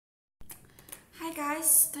Hi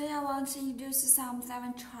guys, today I want to introduce some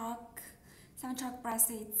seven chalk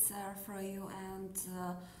bracelets for you, and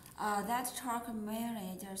that chalk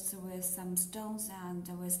mainly just with some stones and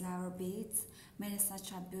with leather beads made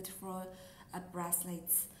such a beautiful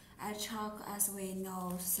bracelets. Chalk, as we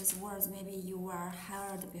know, these words maybe you were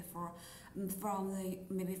heard before from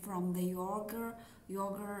the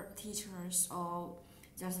yoga teachers, or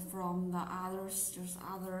just from the others, just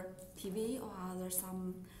other TV or other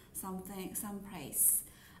some place.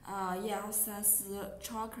 Yes, as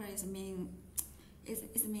chakra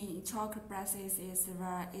chakra bracelets is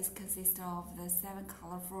consist of the seven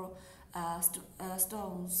colorful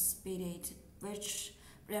stones beaded, which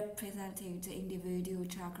represented the individual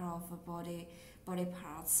chakra of body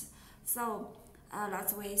parts. So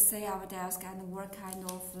let's we say our desk and what kind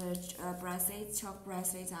of bracelets, chalk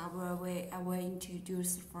bracelets I will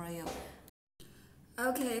introduce for you.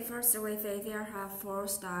 Okay, first we say there have four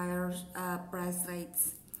styles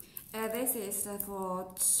bracelets. This is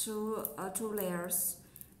for two layers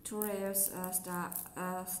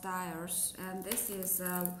styles, and this is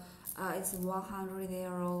it's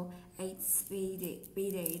 108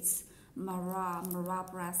 beaded Mara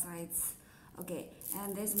bracelets. Okay,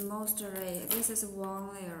 and this is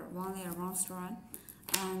one layer, strand,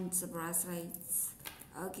 and the bracelets.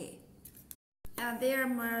 Okay. And they are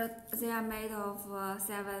made of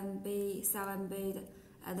seven bead.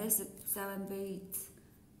 This is 7 beads.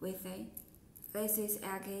 We say this is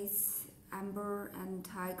agate, amber, and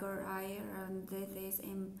tiger eye, and this is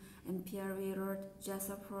imperial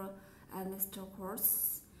jasper and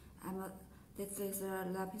turquoise. And this is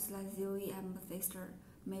lapis lazuli amethyst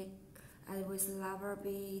made with leather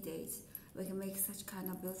beads. We can make such kind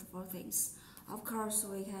of beautiful things. Of course,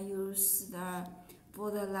 we can use for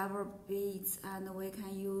the leather beads, and we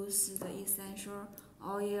can use the essential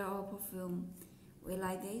oil or perfume. We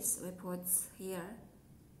like this, we put here,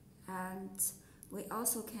 and we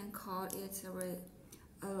also can call it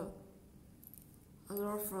a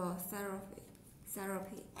lawful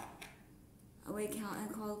therapy. We can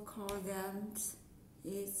call them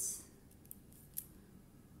it's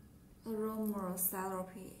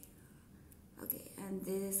aromatherapy. Okay, and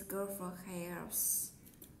this is good for hairs.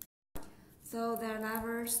 So the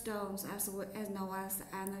leather stones, as known as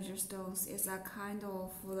energy stones, is a kind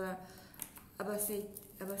of the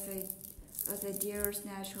obsidian's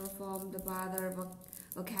natural formed by the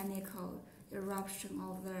volcanical eruption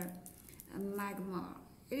of the magma.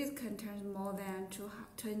 It contains more than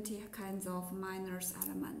 20 kinds of minor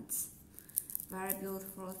elements. Very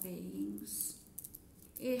beautiful things.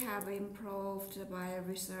 It has been proved by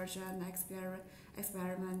research and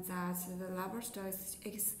experiments that the leather stone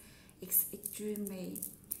is extremely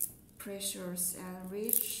precious and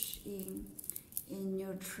rich in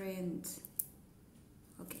nutrients.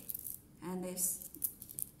 Okay, and there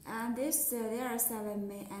are 7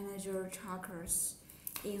 main energy chakras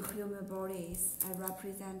in human bodies,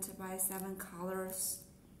 represented by 7 colors.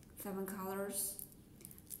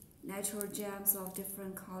 Natural gems of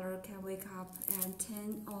different color can wake up and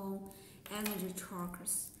turn on energy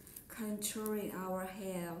chakras, controlling our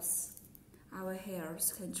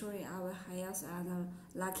controlling our health, and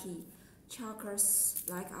lucky chakras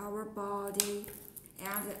like our body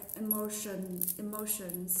and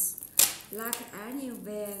emotions. Like any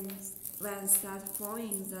veins that fall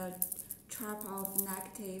in the trap of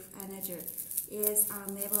negative energy is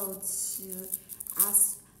unable to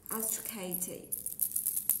extricate it.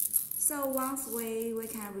 So once we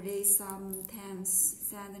can release some tense,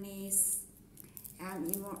 sadness,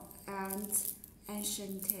 and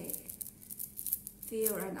ancient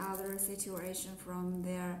fear and other situation from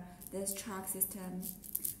this track system.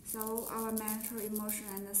 So our mental,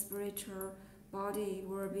 emotional, and spiritual body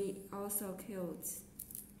will be also killed.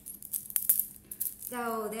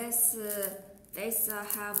 So this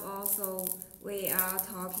have also, we are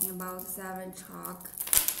talking about 7 chalk.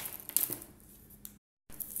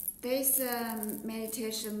 This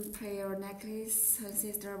meditation prayer necklace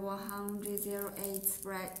consists of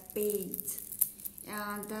 108 beads,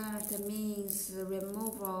 and that means the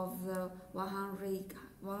removal of the 108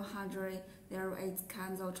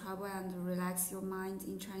 kinds of trouble and relax your mind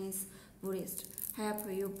in Chinese Buddhist. Help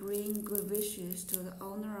you bring good wishes to the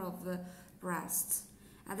owner of the breast.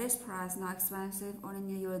 At this price, not expensive,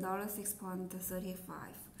 only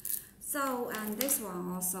 $6.35. So, and this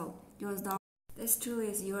one also US dollar. This two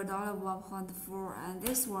is $1.4, and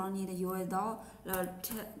this one need $2.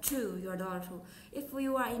 If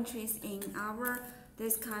you are interested in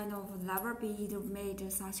this kind of leather bead made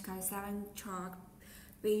such kind of 7 chalk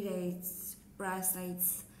beaded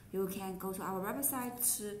bracelets, you can go to our website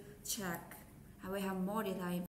to check, and we have more data.